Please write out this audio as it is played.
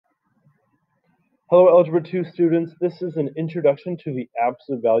Hello, Algebra 2 students. This is an introduction to the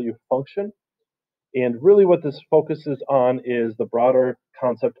absolute value function. And really what this focuses on is the broader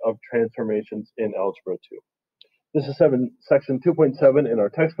concept of transformations in Algebra 2. This is section 2.7 in our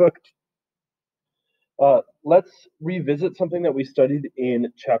textbook. Let's revisit something that we studied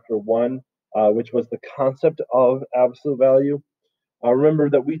in chapter 1, which was the concept of absolute value. Remember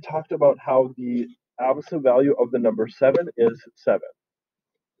that we talked about how the absolute value of the number 7 is 7.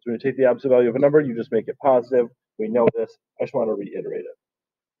 So when you take the absolute value of a number, you just make it positive. We know this. I just want to reiterate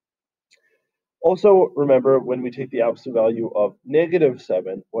it. Also, remember, when we take the absolute value of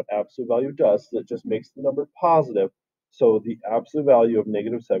 -7, what absolute value does is it just makes the number positive. So the absolute value of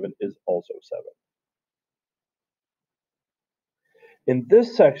 -7 is also 7. In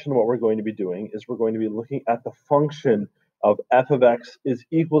this section, what we're going to be doing is we're going to be looking at the function of f of x is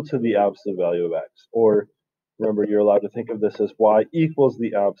equal to the absolute value of x, or remember, you're allowed to think of this as y equals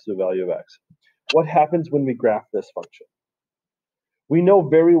the absolute value of x. What happens when we graph this function? We know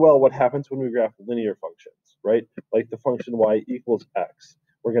very well what happens when we graph linear functions, right? Like the function y equals x.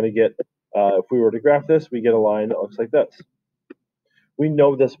 We're going to get, if we were to graph this, we get a line that looks like this. We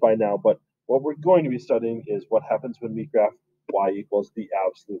know this by now, but what we're going to be studying is what happens when we graph y equals the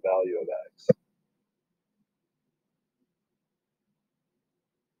absolute value of x.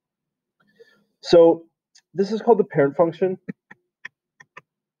 So this is called the parent function.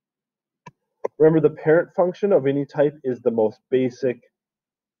 Remember, the parent function of any type is the most basic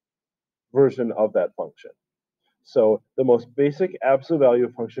version of that function. So the most basic absolute value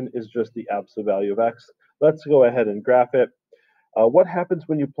function is just the absolute value of x. Let's go ahead and graph it. What happens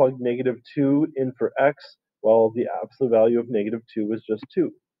when you plug -2 in for x? Well, the absolute value of -2 is just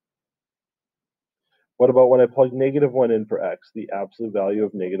 2. What about when I plug -1 in for x? The absolute value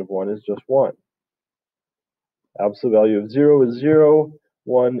of -1 is just 1. Absolute value of 0 is 0,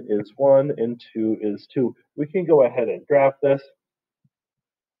 1 is 1, and 2 is 2. We can go ahead and graph this.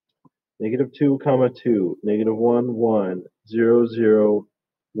 -2, 2, -1, 1, 0, 0,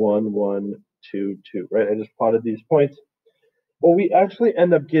 1, 1, 2, 2, right? I just plotted these points. What we actually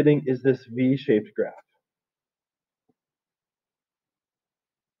end up getting is this V-shaped graph.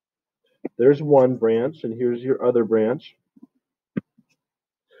 There's one branch, and here's your other branch.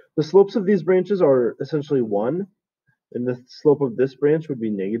 The slopes of these branches are essentially 1, and the slope of this branch would be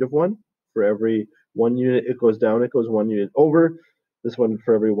 -1. For every 1 unit it goes down, it goes 1 unit over. This one,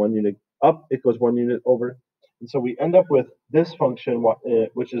 for every 1 unit up, it goes 1 unit over. And so we end up with this function,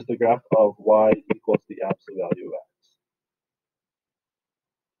 which is the graph of y equals the absolute value of x.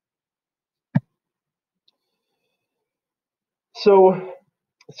 So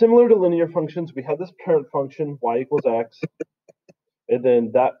similar to linear functions, we have this parent function, y equals x, and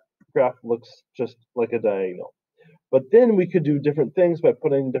then that graph looks just like a diagonal. But then we could do different things by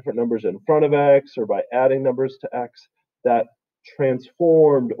putting different numbers in front of x or by adding numbers to x that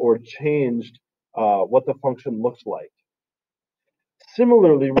transformed or changed what the function looks like.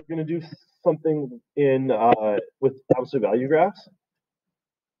 Similarly, we're going to do something with absolute value graphs.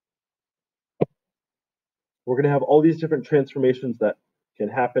 We're going to have all these different transformations that can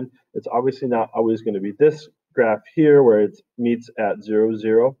happen. It's obviously not always going to be this graph here where it meets at 0,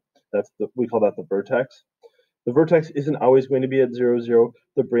 0. We call that the vertex. The vertex isn't always going to be at 0, 0.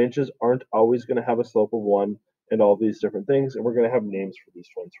 The branches aren't always going to have a slope of 1 and all these different things, and we're going to have names for these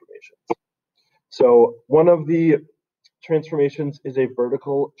transformations. So one of the transformations is a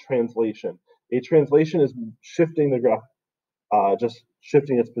vertical translation. A translation is shifting the graph, just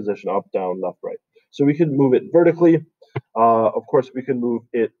shifting its position up, down, left, right. So we can move it vertically. Of course, we can move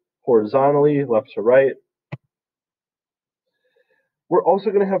it horizontally, left to right. We're also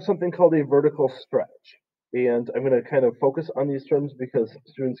going to have something called a vertical stretch. And I'm going to kind of focus on these terms because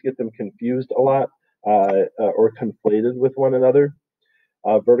students get them confused a lot or conflated with one another.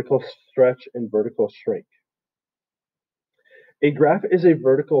 Vertical stretch and vertical shrink. A graph is a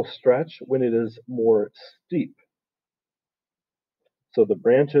vertical stretch when it is more steep. So the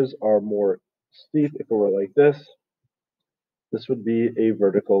branches are more steep. If it were like this would be a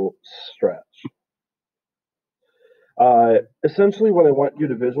vertical stretch. Essentially what I want you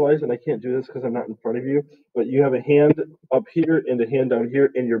to visualize, and I can't do this because I'm not in front of you, but you have a hand up here and a hand down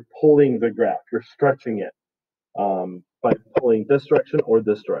here, and you're pulling the graph. You're stretching it by pulling this direction or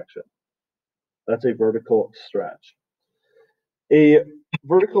this direction. That's a vertical stretch. A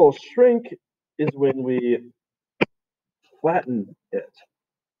vertical shrink is when we flatten it.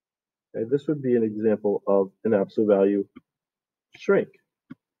 Okay, this would be an example of an absolute value shrink.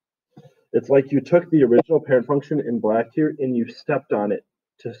 It's like you took the original parent function in black here and you stepped on it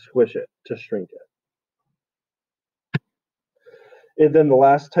to squish it, to shrink it. And then the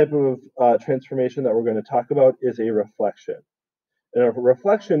last type of transformation that we're going to talk about is a reflection. And a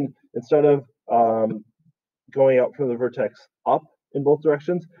reflection, instead of going out from the vertex up in both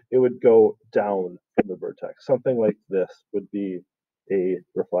directions, it would go down from the vertex. Something like this would be a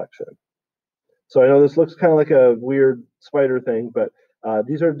reflection. So I know this looks kind of like a weird spider thing, but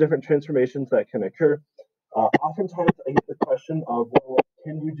these are different transformations that can occur. Oftentimes I get the question of, well,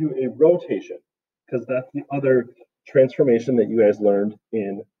 can you do a rotation? Because that's the other transformation that you guys learned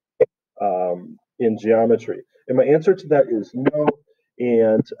in geometry. And my answer to that is no.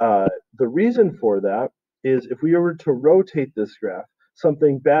 And the reason for that is if we were to rotate this graph,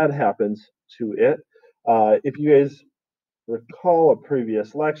 something bad happens to it. If you guys recall a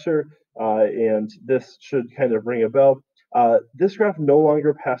previous lecture, and this should kind of ring a bell, this graph no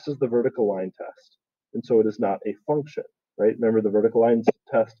longer passes the vertical line test. And so it is not a function, right? Remember the vertical line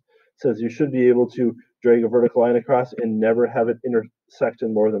test says you should be able to drag a vertical line across and never have it intersect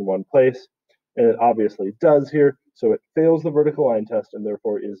in more than one place. And it obviously does here. So it fails the vertical line test and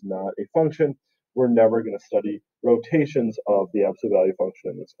therefore is not a function. We're never going to study rotations of the absolute value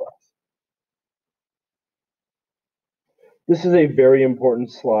function in this class. This is a very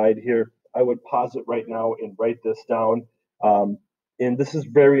important slide here. I would pause it right now and write this down. And this is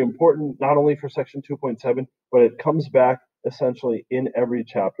very important, not only for section 2.7, but it comes back essentially in every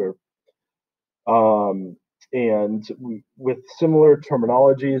chapter. And with similar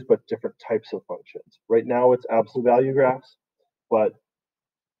terminologies, but different types of functions. Right now it's absolute value graphs, but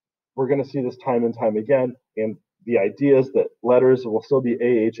we're going to see this time and time again. And the idea is that letters will still be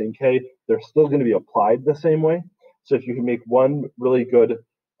A, H, and K. They're still going to be applied the same way. So if you can make one really good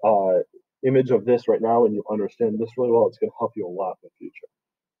image of this right now and you understand this really well, it's going to help you a lot in the future.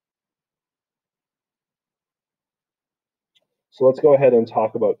 So let's go ahead and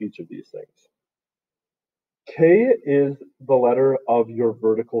talk about each of these things. K is the letter of your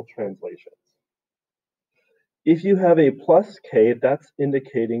vertical translations. If you have a plus K, that's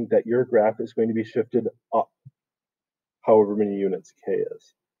indicating that your graph is going to be shifted up, however many units K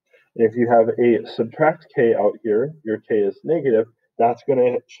is. And if you have a subtract K out here, your K is negative, that's going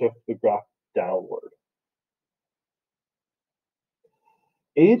to shift the graph downward.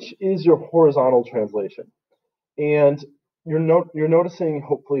 H is your horizontal translation. And you're noticing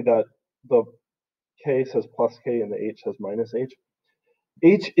hopefully that the K says plus K and the H says minus H.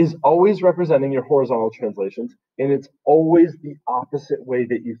 H is always representing your horizontal translations, and it's always the opposite way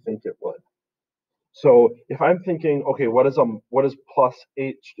that you think it would. So if I'm thinking, okay, what does plus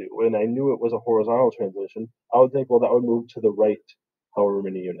H do? And I knew it was a horizontal translation, I would think, well, that would move to the right however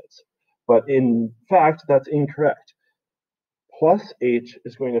many units. But in fact, that's incorrect. Plus H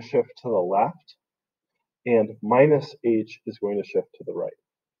is going to shift to the left, and minus H is going to shift to the right.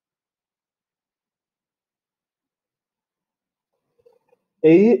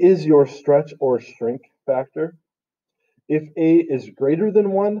 A is your stretch or shrink factor. If A is greater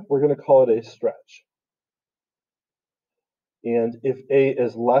than 1, we're going to call it a stretch. And if A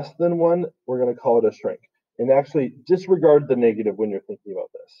is less than 1, we're going to call it a shrink. And actually, disregard the negative when you're thinking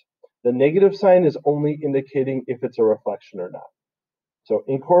about this. The negative sign is only indicating if it's a reflection or not. So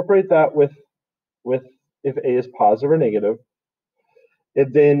incorporate that with if A is positive or negative.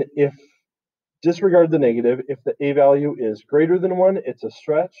 And then if disregard the negative, if the A value is greater than 1, it's a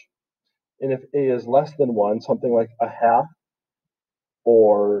stretch. And if A is less than 1, something like a half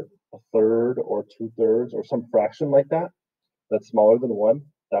or a third or 2/3 or some fraction like that, that's smaller than 1,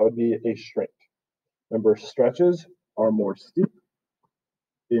 that would be a shrink. Remember, stretches are more steep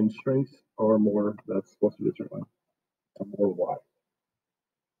and shrinks are more, that's supposed to be a straight line, more wide.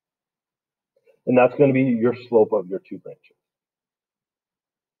 And that's going to be your slope of your two branches.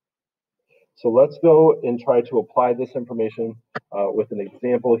 So let's go and try to apply this information with an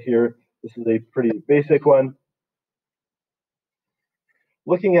example here. This is a pretty basic one.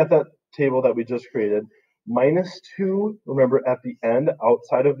 Looking at that table that we just created, -2, remember at the end,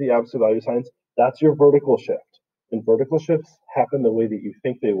 outside of the absolute value signs, that's your vertical shift. And vertical shifts happen the way that you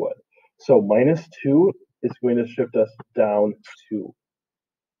think they would. So -2 is going to shift us down 2.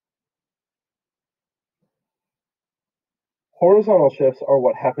 Horizontal shifts are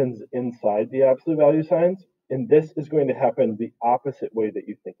what happens inside the absolute value signs, and this is going to happen the opposite way that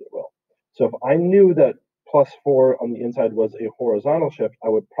you think it will. So if I knew that +4 on the inside was a horizontal shift, I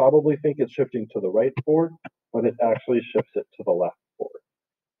would probably think it's shifting to the right 4, but it actually shifts it to the left 4.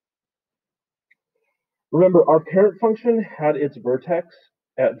 Remember, our parent function had its vertex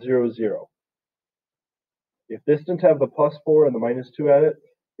at 0, 0. If this didn't have the +4 and the -2 at it,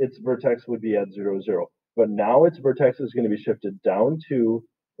 its vertex would be at 0, 0. But now its vertex is going to be shifted down 2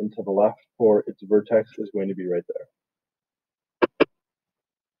 and to the left 4. Its vertex is going to be right there.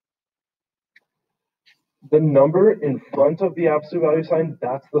 The number in front of the absolute value sign,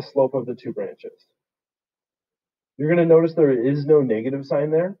 that's the slope of the two branches. You're going to notice there is no negative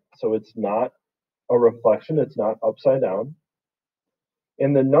sign there, so it's not a reflection, it's not upside down.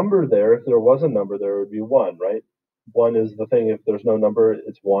 And the number there, if there was a number there, would be 1, right? 1 is the thing, if there's no number,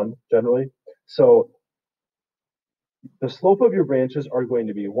 it's 1 generally. So the slope of your branches are going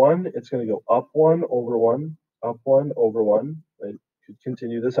to be 1. It's going to go up 1 over 1, up 1 over 1. I could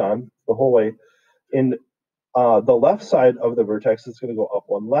continue this on the whole way. In the left side of the vertex, it's going to go up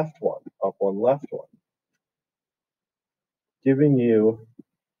 1, left 1, up 1, left 1, giving you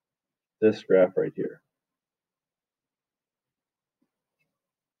this graph right here.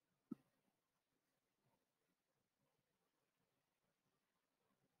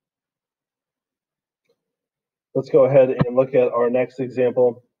 Let's go ahead and look at our next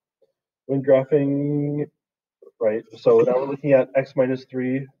example. When graphing, right, so now we're looking at x minus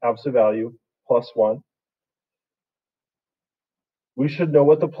 3 absolute value plus 1. We should know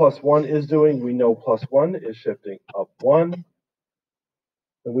what the plus 1 is doing. We know plus 1 is shifting up 1.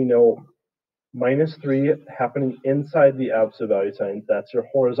 And we know minus 3 happening inside the absolute value sign. That's your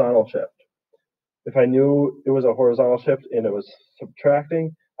horizontal shift. If I knew it was a horizontal shift and it was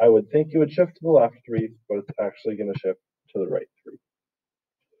subtracting, I would think it would shift to the left 3, but it's actually going to shift to the right 3.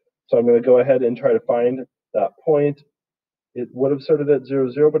 So I'm going to go ahead and try to find that point. It would have started at 0,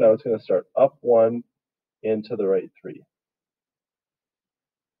 0, but now it's going to start up 1 and to the right 3.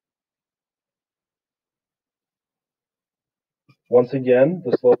 Once again,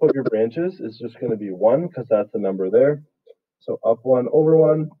 the slope of your branches is just going to be 1 because that's the number there. So up 1 over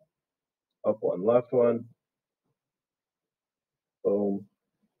 1, up 1 left 1, boom,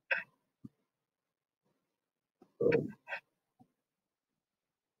 boom.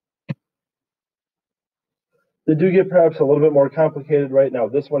 They do get perhaps a little bit more complicated right now.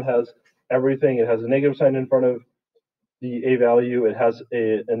 This one has everything. It has a negative sign in front of the a value. It has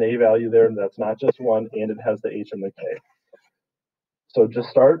an a value there that's not just 1, and it has the h and the k. So just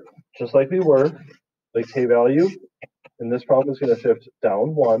start just like we were. The k value in this problem is going to shift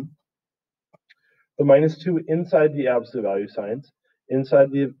down 1. The minus 2 inside the absolute value signs.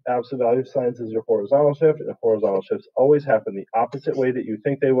 Inside the absolute value signs is your horizontal shift, and horizontal shifts always happen the opposite way that you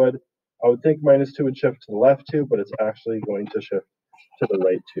think they would. I would think minus 2 would shift to the left 2, but it's actually going to shift to the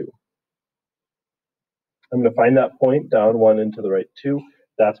right 2. I'm going to find that point down 1 and to the right 2.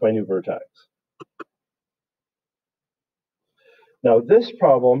 That's my new vertex. Now this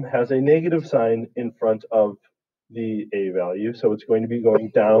problem has a negative sign in front of the a value, so it's going to be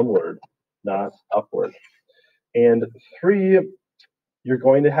going downward, not upward. And 3, you're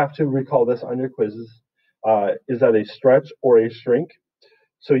going to have to recall this on your quizzes. Is that a stretch or a shrink?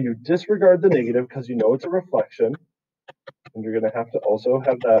 So you disregard the negative because you know it's a reflection. And you're going to have to also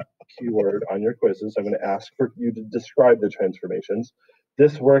have that keyword on your quizzes. I'm going to ask for you to describe the transformations.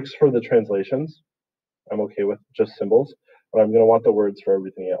 This works for the translations. I'm okay with just symbols, but I'm going to want the words for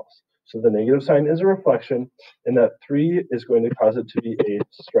everything else. So the negative sign is a reflection, and that 3 is going to cause it to be a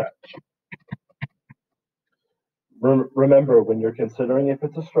stretch. Remember, when you're considering if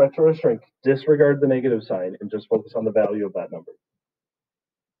it's a stretch or a shrink, disregard the negative sign and just focus on the value of that number.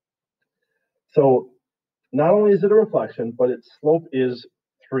 So not only is it a reflection, but its slope is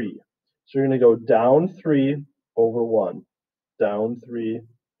 3. So you're going to go down 3 over 1, down 3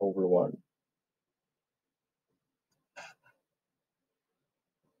 over 1.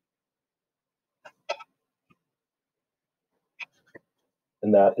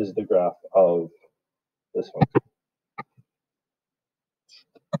 And that is the graph of this one.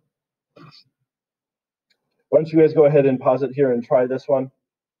 Why don't you guys go ahead and pause it here and try this one.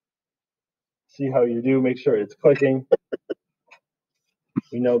 See how you do. Make sure it's clicking.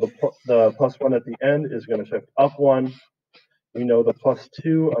 We know the plus 1 at the end is going to shift up 1. We know the plus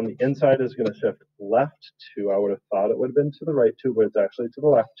 2 on the inside is going to shift left 2. I would have thought it would have been to the right 2, but it's actually to the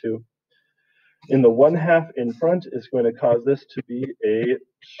left 2. In the 1/2 in front is going to cause this to be a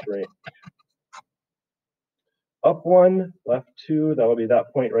shrink. Up 1, left 2, that will be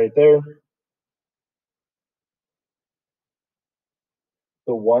that point right there.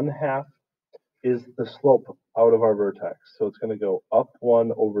 The 1/2 is the slope out of our vertex. So it's going to go up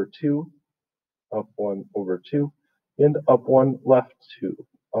 1 over 2, up 1 over 2, and up 1, left 2,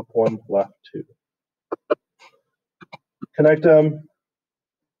 up 1, left 2. Connect them.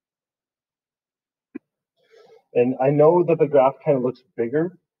 And I know that the graph kind of looks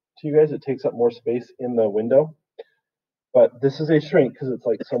bigger to you guys. It takes up more space in the window. But this is a shrink because it's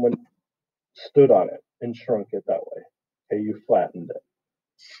like someone stood on it and shrunk it that way. Okay, you flattened it.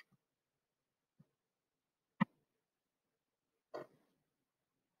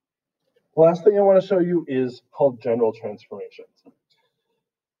 The last thing I want to show you is called general transformations.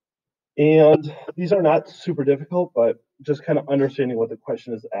 And these are not super difficult, but just kind of understanding what the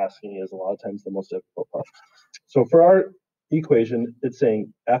question is asking is a lot of times the most difficult part. So for our equation, it's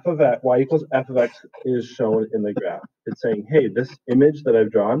saying f of x, y equals f of x is shown in the graph. It's saying, hey, this image that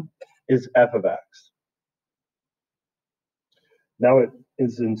I've drawn is f of x. Now it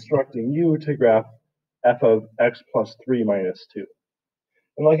is instructing you to graph f of x plus 3 minus 2.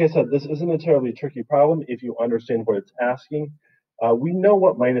 And like I said, this isn't a terribly tricky problem if you understand what it's asking. We know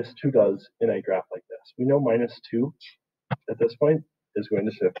what minus 2 does in a graph like this. We know minus 2 at this point is going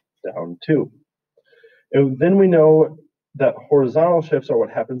to shift down 2. And then we know that horizontal shifts are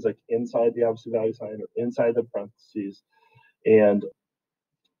what happens like inside the absolute value sign or inside the parentheses. And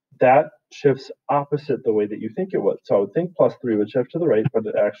that shifts opposite the way that you think it would. So I would think plus 3 would shift to the right, but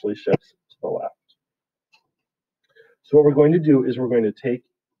it actually shifts to the left. So what we're going to do is we're going to take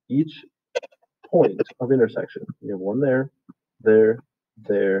each point of intersection. We have one there, there,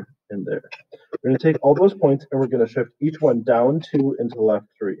 there, and there. We're going to take all those points and we're going to shift each one down 2 into the left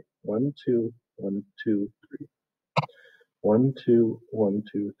 3. 1, 2, 1, 2, 3. 1, 2, 1,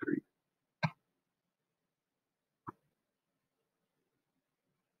 2, 3.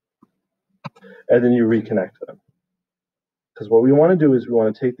 And then you reconnect them. Because what we want to do is we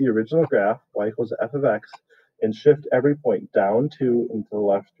want to take the original graph, y equals f of x, and shift every point down 2 into the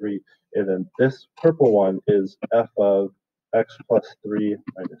left 3. And then this purple one is f of x plus 3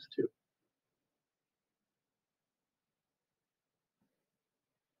 minus 2.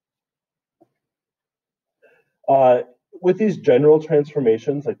 With these general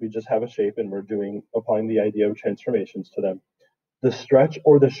transformations, like we just have a shape and we're applying the idea of transformations to them, the stretch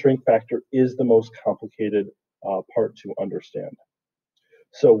or the shrink factor is the most complicated part to understand.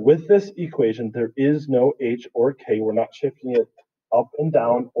 So with this equation, there is no h or k. We're not shifting it up and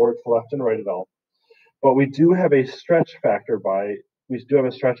down or to left and right at all. But we do have a stretch factor by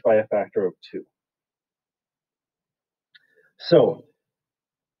a factor of 2. So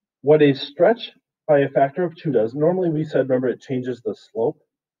what a stretch by a factor of 2 does, normally we said, remember, it changes the slope.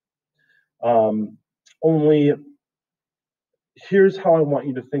 Only here's how I want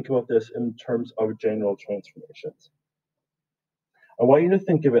you to think about this in terms of general transformations. I want you to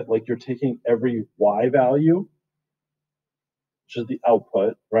think of it like you're taking every y value, which is the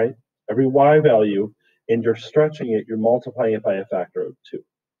output, right? Every y value, and you're stretching it, you're multiplying it by a factor of 2.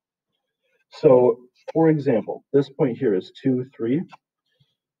 So, for example, this point here is 2, 3.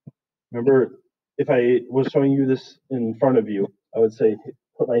 Remember, if I was showing you this in front of you, I would say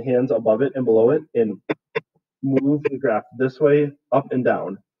put my hands above it and below it and move the graph this way, up and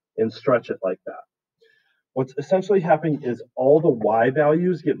down, and stretch it like that. What's essentially happening is all the y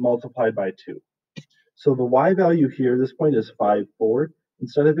values get multiplied by 2. So the y value here, this point is 5, 4.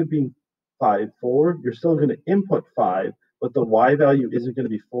 Instead of it being 5, 4, you're still going to input 5, but the y value isn't going to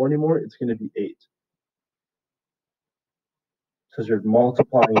be 4 anymore, it's going to be 8. Because you're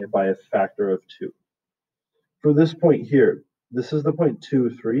multiplying it by a factor of 2. For this point here, this is the point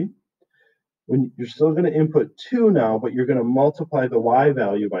 2, 3. When you're still going to input 2 now, but you're going to multiply the y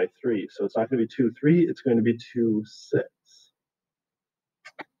value by 3. So it's not going to be 2, 3, it's going to be 2, 6.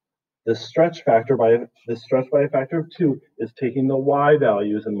 The stretch by a factor of 2 is taking the y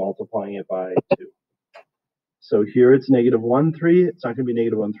values and multiplying it by 2. So here it's negative 1, 3. It's not going to be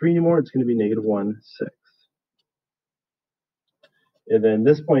negative 1, 3 anymore. It's going to be negative 1, 6. And then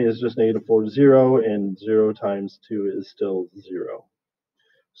this point is just negative 4, 0, and 0 times 2 is still 0.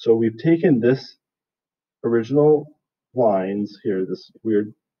 So we've taken this original lines here, this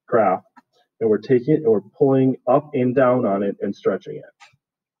weird graph, and we're taking it and we're pulling up and down on it and stretching it.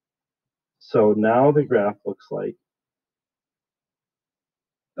 So now the graph looks like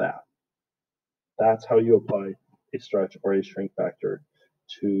that. That's how you apply a stretch or a shrink factor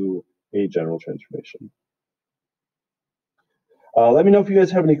to a general transformation. Let me know if you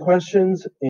guys have any questions.